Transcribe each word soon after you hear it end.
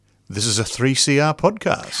This is a 3CR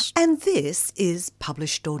podcast. And this is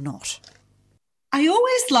Published or Not. I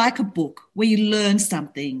always like a book where you learn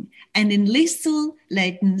something, and in Liesl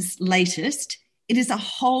Leighton's latest, it is a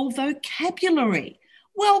whole vocabulary.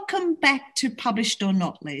 Welcome back to Published or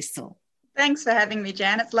Not, Liesl. Thanks for having me,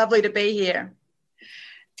 Jan. It's lovely to be here.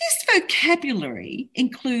 This vocabulary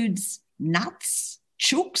includes nuts,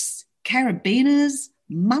 chooks, carabiners,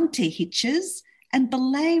 munty hitches, and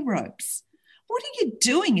belay ropes. What are you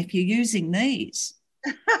doing if you're using these?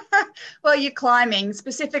 Well, you're climbing.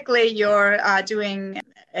 Specifically, you're doing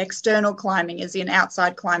external climbing, as in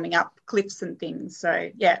outside climbing up cliffs and things. So,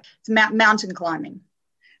 yeah, it's mountain climbing.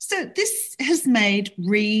 So this has made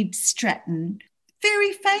Reid Stratton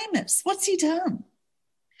very famous. What's he done?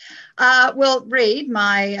 Well, Reid,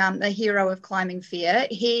 the hero of Climbing Fear,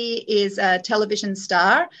 he is a television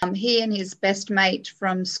star. He and his best mate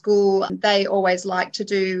from school, they always like to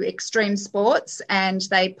do extreme sports, and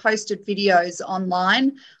they posted videos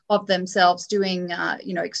online of themselves doing,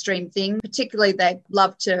 extreme things. Particularly, they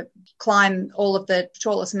love to climb all of the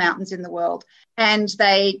tallest mountains in the world. And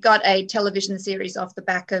they got a television series off the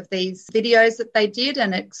back of these videos that they did,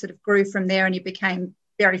 and it sort of grew from there, and he became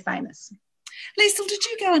very famous. Liesl, did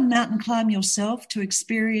you go and mountain climb yourself to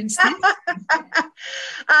experience this?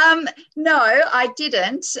 No, I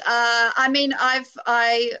didn't.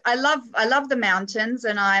 I love the mountains,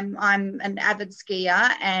 and I'm an avid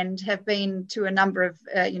skier and have been to a number of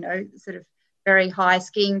sort of very high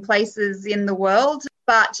skiing places in the world.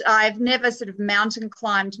 But I've never sort of mountain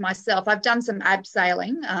climbed myself. I've done some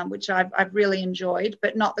abseiling, which I've really enjoyed,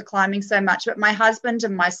 but not the climbing so much. But my husband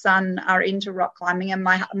and my son are into rock climbing, and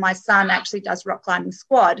my son actually does rock climbing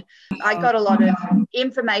squad. I got a lot of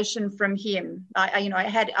information from him. I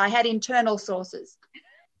had internal sources.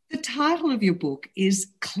 The title of your book is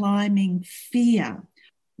Climbing Fear.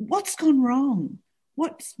 What's gone wrong?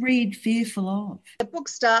 What's Reid fearful of? The book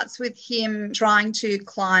starts with him trying to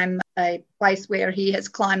climb a place where he has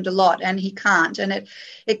climbed a lot and he can't. And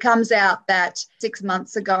it comes out that 6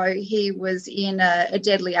 months ago he was in a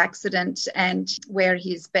deadly accident, and where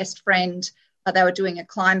his best friend, they were doing a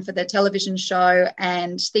climb for their television show,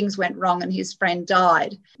 and things went wrong and his friend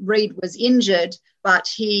died. Reid was injured, but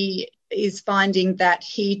he is finding that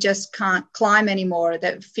he just can't climb anymore,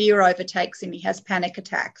 that fear overtakes him. He has panic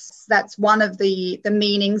attacks. That's one of the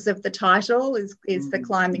meanings of the title is the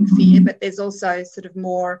climbing fear, but there's also sort of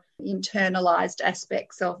more internalized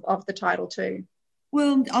aspects of the title too.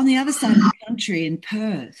 Well, on the other side of the country in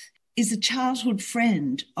Perth is a childhood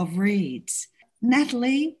friend of Reid's,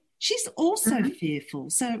 Natalie. She's also fearful.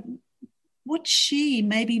 So what's she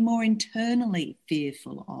maybe more internally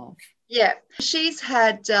fearful of? Yeah, she's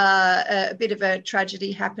had a bit of a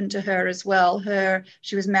tragedy happen to her as well.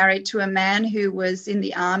 She was married to a man who was in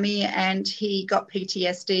the army, and he got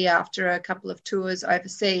PTSD after a couple of tours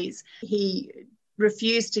overseas. He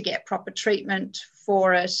refused to get proper treatment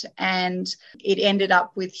for it, and it ended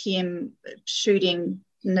up with him shooting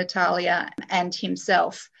Natalia and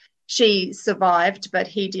himself. She survived, but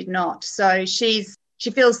he did not. So she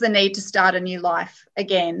feels the need to start a new life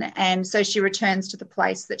again. And so she returns to the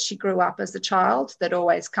place that she grew up as a child, that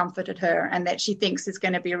always comforted her, and that she thinks is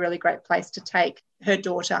going to be a really great place to take her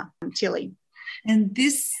daughter, Tilly. And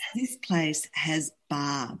this place has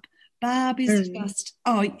Barb. Barb is just,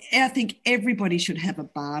 I think everybody should have a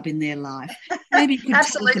Barb in their life. Maybe you could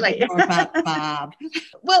Absolutely. tell us a bit more about Barb.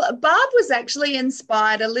 Well, Barb was actually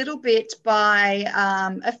inspired a little bit by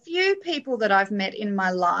a few people that I've met in my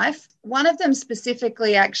life. One of them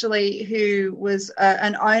specifically, actually, who was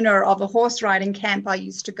an owner of a horse riding camp I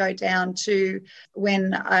used to go down to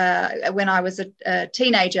when I was a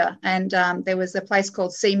teenager, and there was a place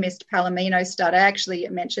called Sea Mist Palomino Stud. I actually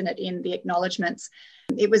mention it in the acknowledgements.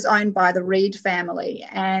 It was owned by the Reid family,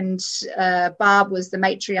 and Barb was the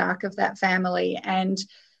matriarch of that family. And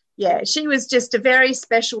yeah, she was just a very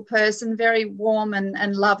special person, very warm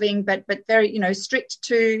and loving, but very, strict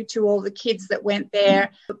to all the kids that went there.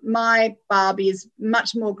 My Barbie is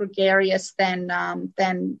much more gregarious than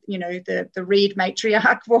the Reid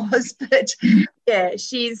matriarch was. But yeah,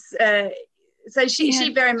 she's so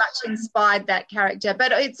she very much inspired that character.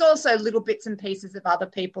 But it's also little bits and pieces of other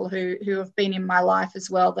people who have been in my life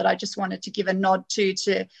as well that I just wanted to give a nod to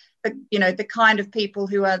the kind of people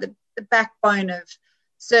who are the backbone of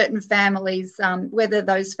certain families, whether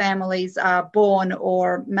those families are born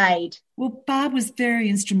or made. Well, Barb was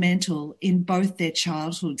very instrumental in both their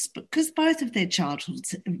childhoods, because both of their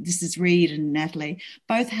childhoods, this is Reid and Natalie,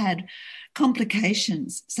 both had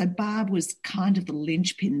complications. So Barb was kind of the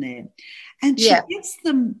linchpin there. And she gets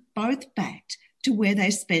them both back to where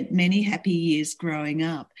they spent many happy years growing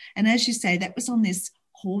up. And as you say, that was on this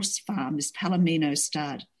horse farm, this Palomino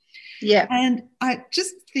stud. Yeah. And I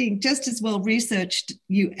just think, just as well researched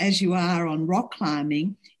you as you are on rock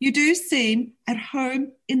climbing, you do seem at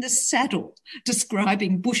home in the saddle,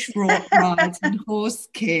 describing bush rides and horse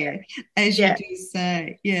care, as you do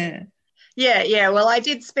say. Yeah. Yeah. Well, I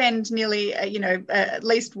did spend nearly, at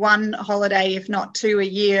least one holiday, if not two a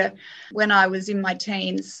year, when I was in my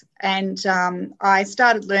teens. And I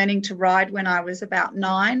started learning to ride when I was about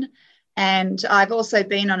 9. And I've also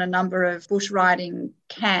been on a number of bush riding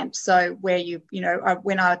camps. So where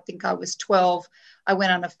when I think I was 12, I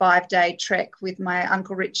went on a 5-day trek with my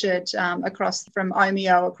Uncle Richard across from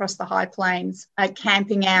Omeo across the high plains,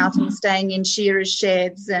 camping out and staying in shearers'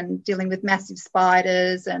 sheds and dealing with massive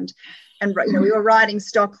spiders and we were riding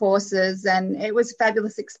stock horses, and it was a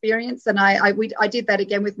fabulous experience. And I did that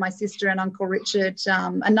again with my sister and Uncle Richard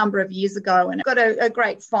a number of years ago, and got a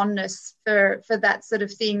great fondness for that sort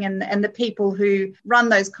of thing and the people who run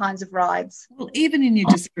those kinds of rides. Well, even in your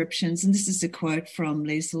descriptions, and this is a quote from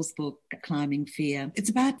Liesel's book, Climbing Fear,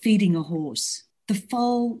 it's about feeding a horse. The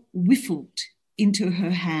foal whiffled into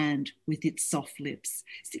her hand with its soft lips.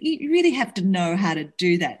 So you really have to know how to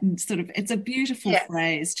do that, and it's a beautiful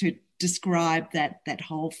phrase to describe that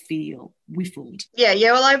whole feel, whiffled. Yeah.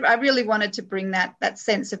 Well, I really wanted to bring that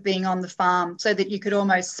sense of being on the farm so that you could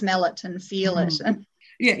almost smell it and feel it.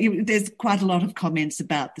 Yeah, there's quite a lot of comments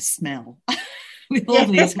about the smell with all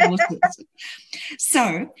these horses.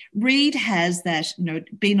 So Reid has that,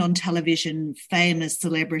 been on television, famous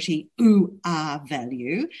celebrity, ooh-ah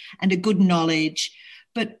value and a good knowledge,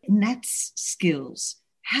 but Nat's skills.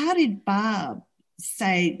 How did Barb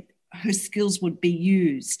say her skills would be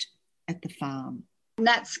used at the farm?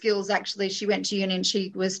 Nat's skills, actually, she went to uni and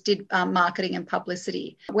she did marketing and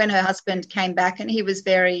publicity. When her husband came back and he was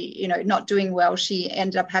very, not doing well, she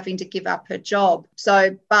ended up having to give up her job.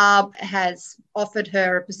 So Barb has offered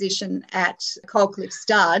her a position at Coldcliff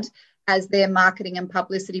Stud as their marketing and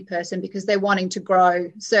publicity person because they're wanting to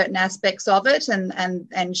grow certain aspects of it,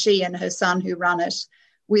 and she and her son who run it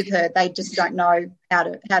with her, they just don't know how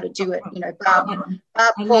to do it.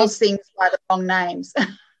 Barb calls things by the wrong names.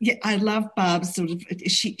 Yeah, I love Barb's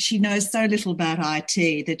she knows so little about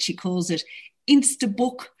IT that she calls it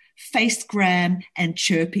Instabook, Facegram and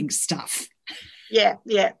chirping stuff. Yeah,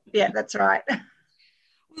 that's right.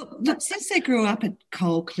 Well, look, since they grew up at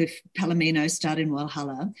Coldcliff Palomino Stud in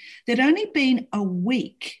Walhalla, there'd only been a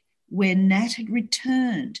week when Nat had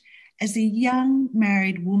returned as a young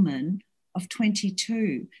married woman of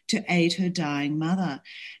 22 to aid her dying mother.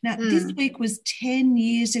 Now, this week was 10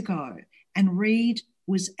 years ago, and Reid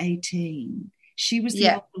was 18. She was the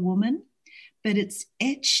older woman, but it's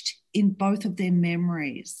etched in both of their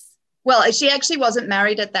memories. Well, she actually wasn't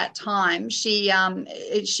married at that time. She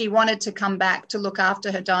wanted to come back to look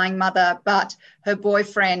after her dying mother, but her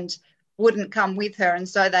boyfriend wouldn't come with her, and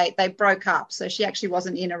so they broke up. So she actually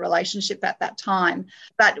wasn't in a relationship at that time.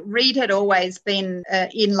 But Reid had always been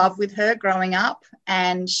in love with her growing up,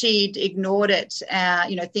 and she'd ignored it,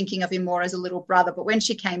 thinking of him more as a little brother. But when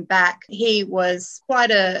she came back, he was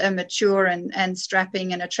quite a mature and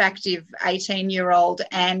strapping and attractive 18-year-old,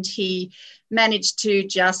 and he managed to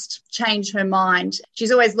just change her mind.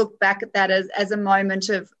 She's always looked back at that as a moment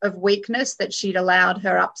of weakness, that she'd allowed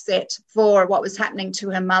her upset for what was happening to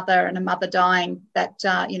her mother and her mother dying, that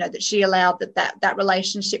she allowed that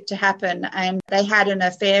relationship to happen. And they had an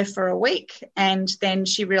affair for a week, and then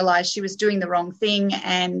she realised she was doing the wrong thing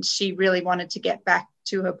and she really wanted to get back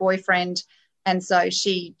to her boyfriend. And so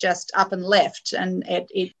she just up and left, and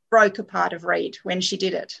it broke a part of Reid when she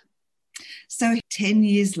did it. So 10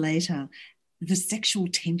 years later, the sexual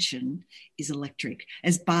tension is electric.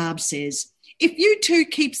 As Barb says, if you two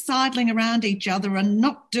keep sidling around each other and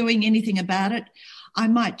not doing anything about it, I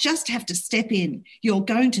might just have to step in. You're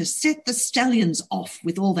going to set the stallions off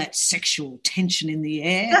with all that sexual tension in the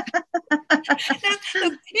air. Now,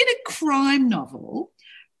 look, in a crime novel,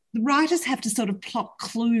 the writers have to sort of plot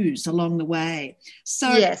clues along the way.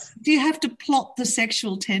 So do you have to plot the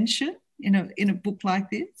sexual tension in a book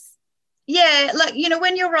like this? Yeah, like,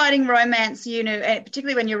 when you're writing romance,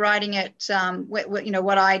 particularly when you're writing it,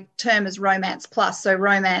 what I term as romance plus, so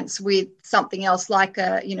romance with something else like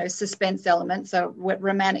a, suspense element, so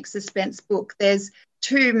romantic suspense book, there's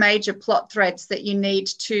two major plot threads that you need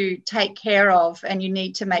to take care of, and you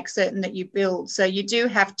need to make certain that you build. So you do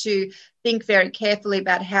have to think very carefully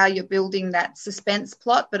about how you're building that suspense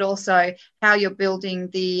plot, but also how you're building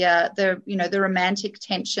the romantic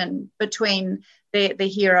tension between the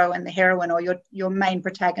hero and the heroine, or your main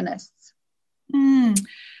protagonists.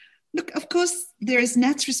 Look, of course, there is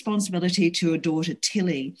Nat's responsibility to her daughter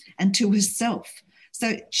Tilly and to herself.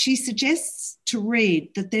 So she suggests to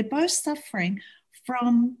Reed that they're both suffering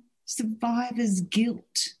from survivor's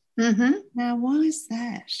guilt. Mm-hmm. Now, why is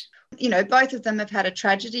that? You know, both of them have had a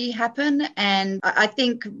tragedy happen, and I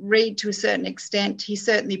think Reed, to a certain extent, he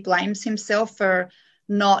certainly blames himself for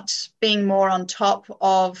not being more on top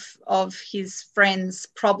of his friend's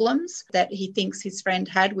problems that he thinks his friend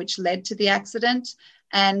had, which led to the accident.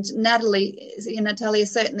 And Natalia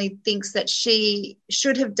certainly thinks that she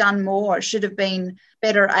should have done more, should have been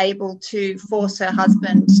better able to force her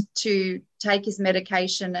husband to take his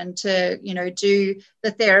medication and to, you know, do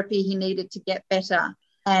the therapy he needed to get better.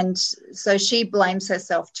 And so she blames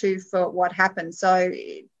herself too for what happened. So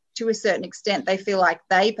to a certain extent, they feel like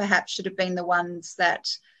they perhaps should have been the ones that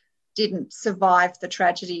didn't survive the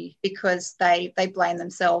tragedy because they blame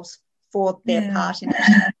themselves for their part in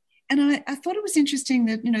it. And I thought it was interesting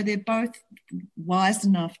that, you know, they're both wise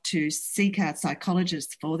enough to seek out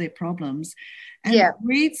psychologists for their problems. And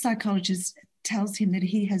Reed's psychologist tells him that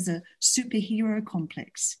he has a superhero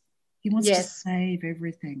complex. He wants to save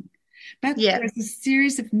everything. But there's a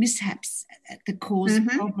series of mishaps that cause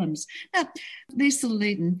problems. Now, Lisa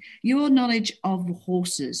Leighton, your knowledge of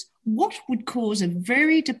horses, what would cause a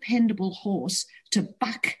very dependable horse to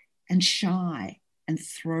buck and shy and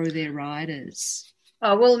throw their riders?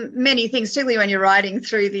 Oh, well, many things, particularly when you're riding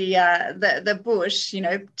through the bush, you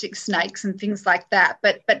know, snakes and things like that.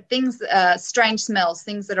 But things, strange smells,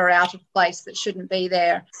 things that are out of place that shouldn't be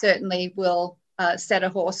there, certainly will set a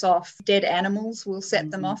horse off. Dead animals will set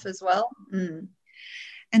them off as well. Mm.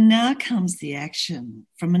 And now comes the action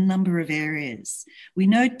from a number of areas. We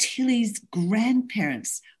know Tilly's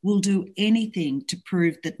grandparents will do anything to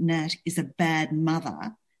prove that Nat is a bad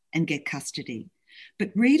mother and get custody.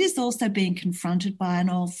 But Reed is also being confronted by an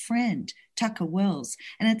old friend, Tucker Wells.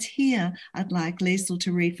 And it's here I'd like Liesl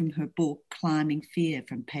to read from her book, Climbing Fear,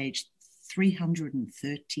 from page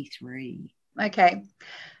 333. Okay.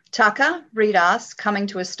 Tucker, Reed asked, coming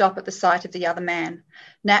to a stop at the sight of the other man.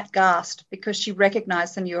 Nat gasped because she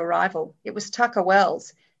recognised the new arrival. It was Tucker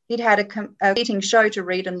Wells. He'd had a competing show to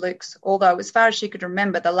Reed and Luke's, although as far as she could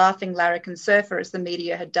remember, the laughing larrikin surfer, as the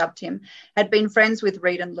media had dubbed him, had been friends with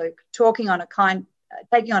Reed and Luke, taking on a kind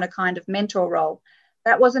of mentor role.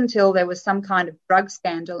 That was until there was some kind of drug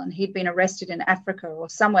scandal and he'd been arrested in Africa or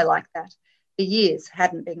somewhere like that. The years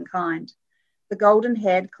hadn't been kind. The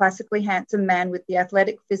golden-haired, classically handsome man with the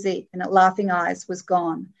athletic physique and laughing eyes was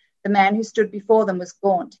gone. The man who stood before them was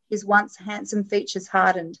gaunt, his once handsome features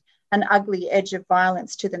hardened, an ugly edge of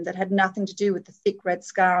violence to them that had nothing to do with the thick red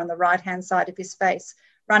scar on the right-hand side of his face,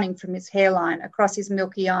 running from his hairline, across his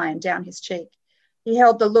milky eye and down his cheek. He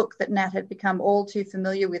held the look that Nat had become all too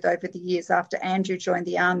familiar with over the years after Andrew joined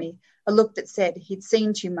the army, a look that said he'd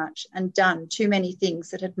seen too much and done too many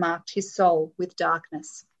things that had marked his soul with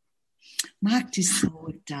darkness. Marked his soul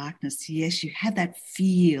with darkness. Yes, you have that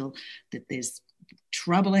feel that there's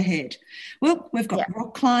trouble ahead. Well, we've got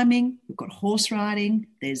rock climbing, we've got horse riding,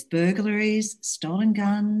 there's burglaries, stolen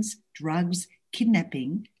guns, drugs,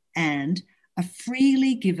 kidnapping, and a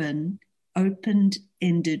freely given,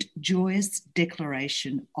 open-ended, joyous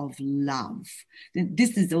declaration of love.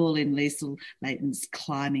 This is all in Liesl Leighton's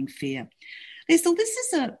Climbing Fear. Liesl, this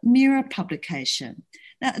is a Mirror publication.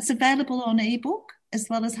 Now, it's available on ebook as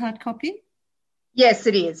well as hard copy? Yes,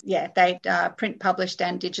 it is. Yeah, they print published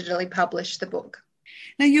and digitally published the book.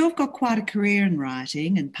 Now, you've got quite a career in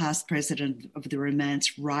writing and past president of the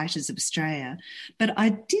Romance Writers of Australia, but I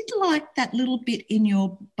did like that little bit in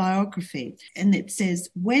your biography, and it says,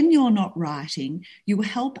 when you're not writing, you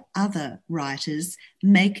help other writers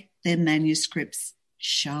make their manuscripts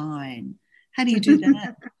shine. How do you do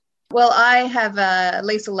that? Well, I have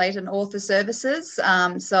Liesl Leighton Author Services,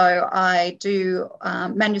 so I do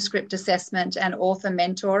manuscript assessment and author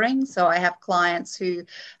mentoring. So I have clients who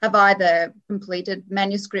have either completed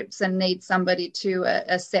manuscripts and need somebody to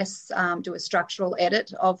assess, do a structural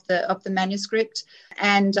edit of the manuscript,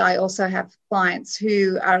 and I also have clients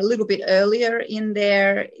who are a little bit earlier in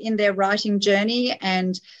their writing journey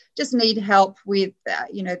and just need help with,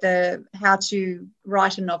 the how to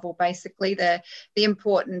write a novel, basically, the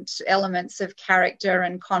important elements of character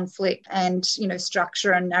and conflict and,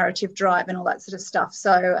 structure and narrative drive and all that sort of stuff.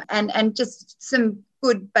 So, and just some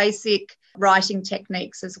good basic writing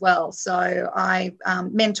techniques as well. So I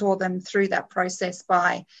mentor them through that process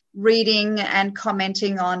by reading and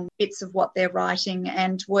commenting on bits of what they're writing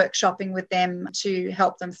and workshopping with them to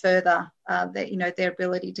help them further their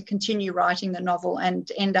ability to continue writing the novel and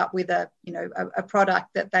end up with a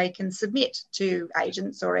product that they can submit to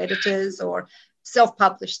agents or editors or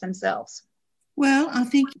self-publish themselves. Well, I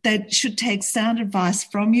think they should take sound advice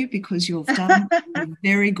from you because you've done a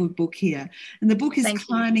very good book here. And the book is Thank you.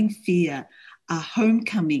 Climbing Fear, A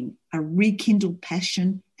Homecoming, A Rekindled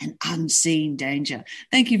Passion and Unseen Danger.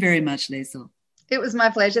 Thank you very much, Liesl. It was my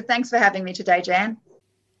pleasure. Thanks for having me today, Jan.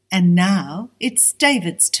 And now it's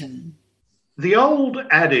David's turn. The old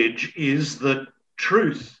adage is that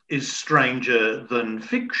truth is stranger than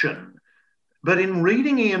fiction. But in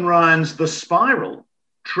reading Ian Ryan's The Spiral,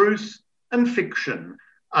 truth and fiction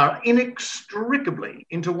are inextricably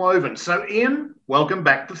interwoven. So, Ian, welcome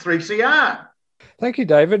back to 3CR. Thank you,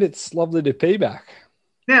 David. It's lovely to be back.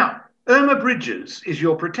 Now, Irma Bridges is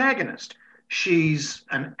your protagonist. She's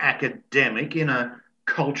an academic in a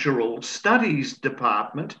cultural studies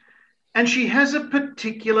department, and she has a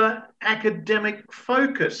particular academic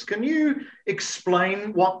focus. Can you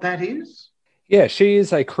explain what that is? Yeah, she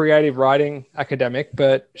is a creative writing academic,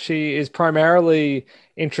 but she is primarily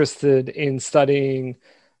interested in studying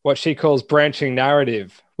what she calls branching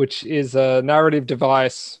narrative, which is a narrative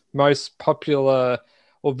device most popular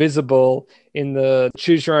or visible in the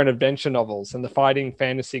choose your own adventure novels and the fighting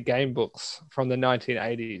fantasy game books from the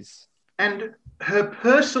 1980s. And her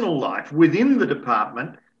personal life within the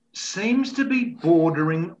department seems to be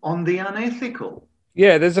bordering on the unethical.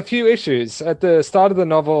 Yeah, there's a few issues. At the start of the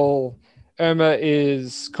novel, Irma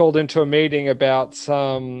is called into a meeting about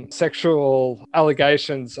some sexual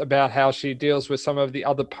allegations about how she deals with some of the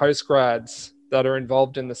other postgrads that are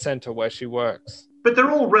involved in the centre where she works. But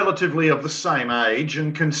they're all relatively of the same age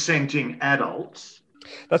and consenting adults.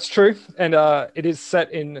 That's true. And it is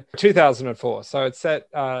set in 2004. So it's set,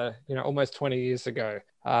 almost 20 years ago.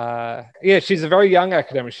 She's a very young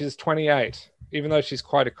academic. She's 28, even though she's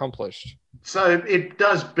quite accomplished. So it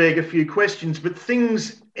does beg a few questions, but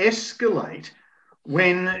things escalate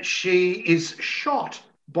when she is shot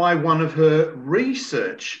by one of her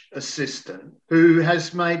research assistants who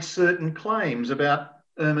has made certain claims about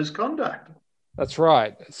Irma's conduct. That's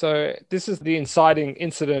right. So this is the inciting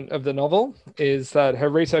incident of the novel, is that her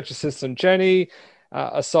research assistant, Jenny,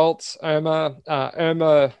 assaults Irma.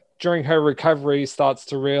 Irma, during her recovery, starts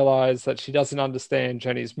to realize that she doesn't understand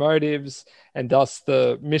Jenny's motives, and thus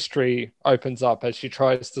the mystery opens up as she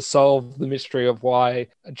tries to solve the mystery of why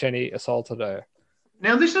Jenny assaulted her.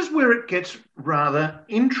 Now, this is where it gets rather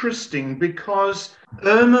interesting because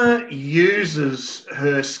Irma uses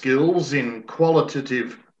her skills in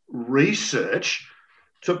qualitative research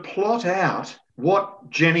to plot out what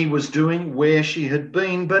Jenny was doing, where she had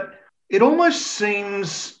been, but it almost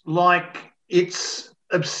seems like it's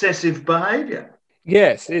obsessive behaviour.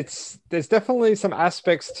 Yes, there's definitely some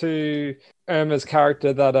aspects to Irma's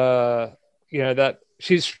character that that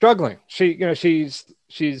she's struggling. She's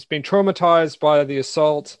been traumatized by the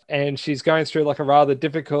assault, and she's going through like a rather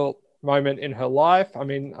difficult moment in her life. I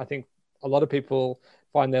mean, I think a lot of people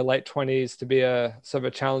find their late 20s to be a sort of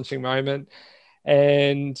a challenging moment.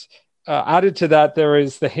 And added to that, there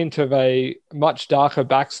is the hint of a much darker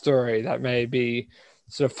backstory that may be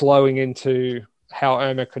sort of flowing into how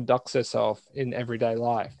Irma conducts herself in everyday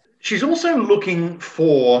life. She's also looking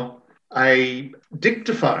for a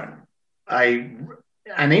dictaphone, an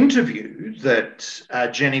interview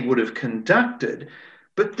that Jenny would have conducted,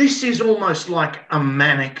 but this is almost like a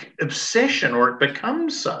manic obsession, or it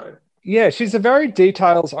becomes so. Yeah, she's a very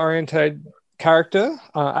details-oriented character,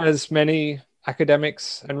 as many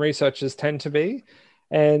academics and researchers tend to be.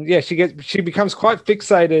 And yeah, she becomes quite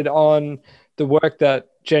fixated on the work that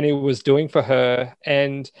Jenny was doing for her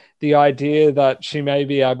and the idea that she may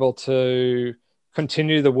be able to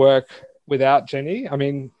continue the work without Jenny. I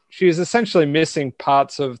mean, she is essentially missing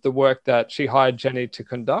parts of the work that she hired Jenny to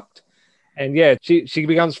conduct. And yeah, she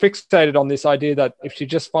becomes fixated on this idea that if she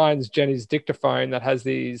just finds Jenny's dictaphone that has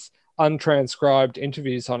these untranscribed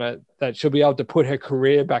interviews on it, that she'll be able to put her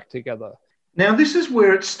career back together. Now, this is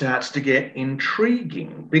where it starts to get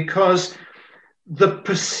intriguing because the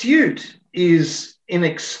pursuit is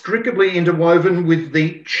inextricably interwoven with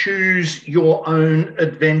the choose your own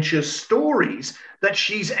adventure stories that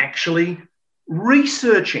she's actually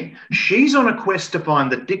researching. She's on a quest to find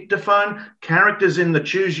the dictaphone. Characters in the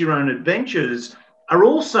choose your own adventures are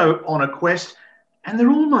also on a quest, and they're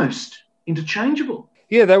almost interchangeable.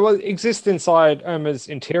 Yeah, they will exist inside Irma's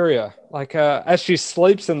interior. Like as she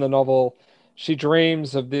sleeps in the novel, she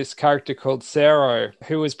dreams of this character called Sero,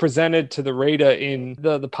 who is presented to the reader in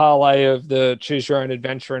the parlay of the choose your own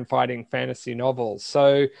adventure and fighting fantasy novels.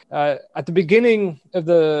 So at the beginning of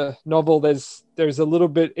the novel, there's a little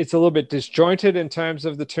bit, it's a little bit disjointed in terms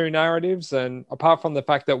of the two narratives. And apart from the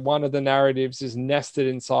fact that one of the narratives is nested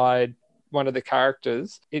inside one of the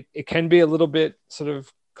characters, it can be a little bit sort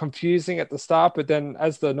of confusing at the start, but then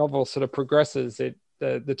as the novel sort of progresses,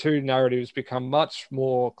 the two narratives become much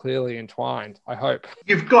more clearly entwined, I hope.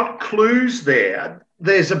 You've got clues there.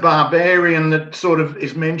 There's a barbarian that sort of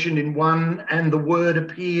is mentioned in one, and the word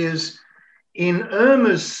appears in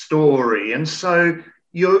Irma's story. And so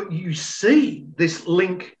you see this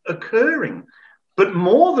link occurring. But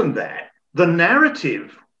more than that, the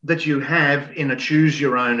narrative that you have in A Choose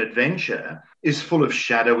Your Own Adventure is full of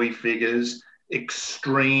shadowy figures,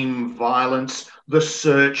 extreme violence, the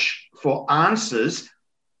search for answers,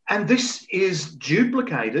 and this is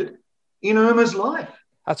duplicated in Irma's life.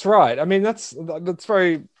 That's right. I mean, that's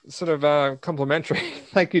very sort of complimentary.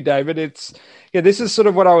 Thank you, David. This is sort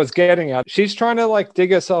of what I was getting at. She's trying to like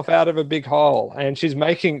dig herself out of a big hole, and she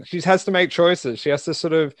has to make choices. She has to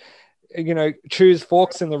sort of, choose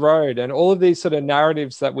forks in the road, and all of these sort of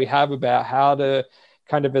narratives that we have about how to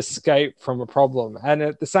kind of escape from a problem. And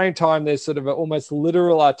at the same time, there's sort of an almost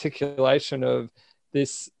literal articulation of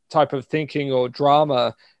this type of thinking or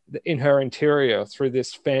drama in her interior through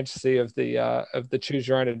this fantasy of the Choose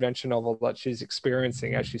Your Own Adventure novel that she's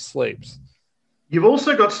experiencing as she sleeps. You've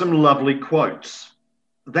also got some lovely quotes.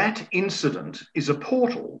 That incident is a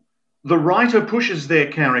portal. The writer pushes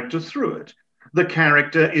their character through it. The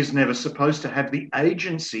character is never supposed to have the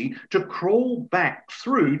agency to crawl back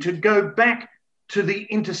through, to go back to the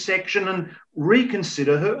intersection and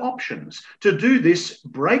reconsider her options. To do this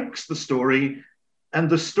breaks the story, and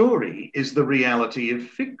the story is the reality of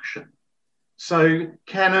fiction. So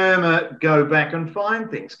can Irma go back and find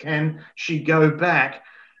things? Can she go back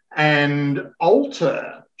and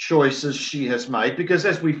alter choices she has made? Because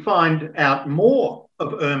as we find out more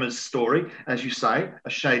of Irma's story, as you say, a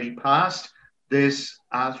shady past, there's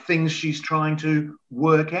things she's trying to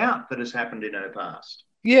work out that has happened in her past.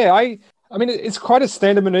 Yeah, I mean, it's quite a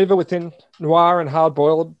standard maneuver within noir and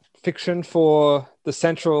hard-boiled fiction for the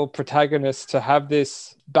central protagonist to have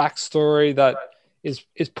this backstory that is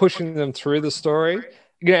pushing them through the story,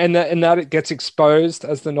 and that it gets exposed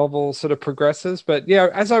as the novel sort of progresses. But yeah,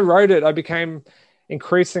 as I wrote it, I became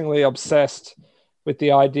increasingly obsessed with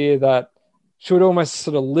the idea that she would almost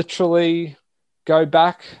sort of literally go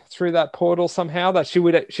back through that portal somehow, that she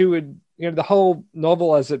would the whole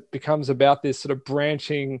novel as it becomes about this sort of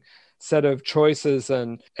branching set of choices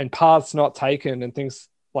and paths not taken and things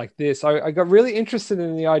like this. I got really interested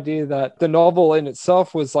in the idea that the novel in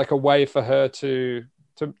itself was like a way for her to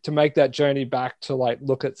make that journey back to like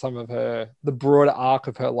look at some of the broader arc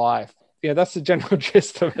of her life. Yeah, that's the general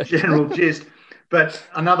gist of it. General gist. But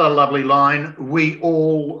another lovely line, we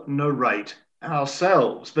all narrate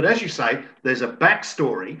ourselves. But as you say, there's a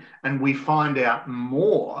backstory, and we find out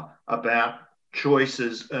more about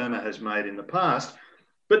choices Irma has made in the past.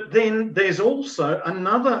 But then there's also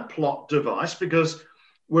another plot device, because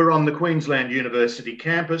we're on the Queensland University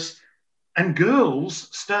campus and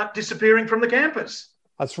girls start disappearing from the campus.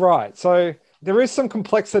 That's right. So there is some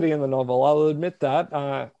complexity in the novel, I'll admit that.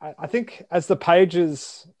 I think as the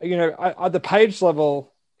pages, at the page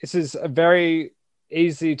level, this is a very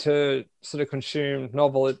easy to sort of consume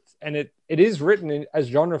novel. It is written as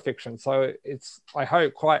genre fiction, so it's, I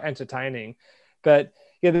hope, quite entertaining. But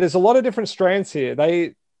yeah, there's a lot of different strands here.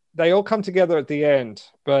 They all come together at the end,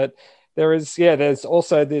 but there's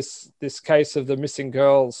also this case of the missing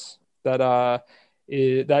girls that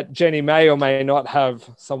Jenny may or may not have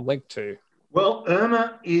some link to. Well,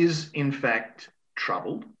 Irma is in fact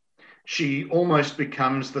troubled. She almost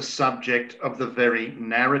becomes the subject of the very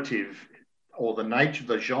narrative or the nature of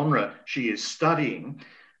the genre she is studying.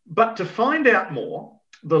 But to find out more,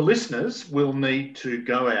 the listeners will need to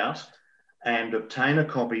go out and obtain a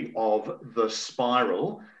copy of The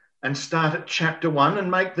Spiral and start at chapter 1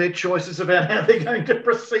 and make their choices about how they're going to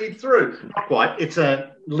proceed through. Not quite. It's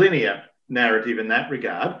a linear narrative in that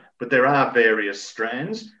regard, but there are various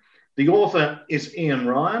strands. The author is Ian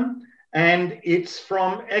Ryan, and it's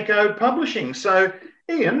from Echo Publishing. So,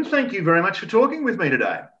 Ian, thank you very much for talking with me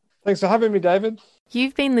today. Thanks for having me, David.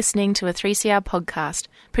 You've been listening to a 3CR podcast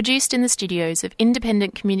produced in the studios of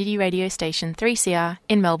independent community radio station 3CR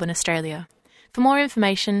in Melbourne, Australia. For more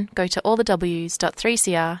information, go to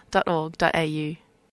allthews.3cr.org.au.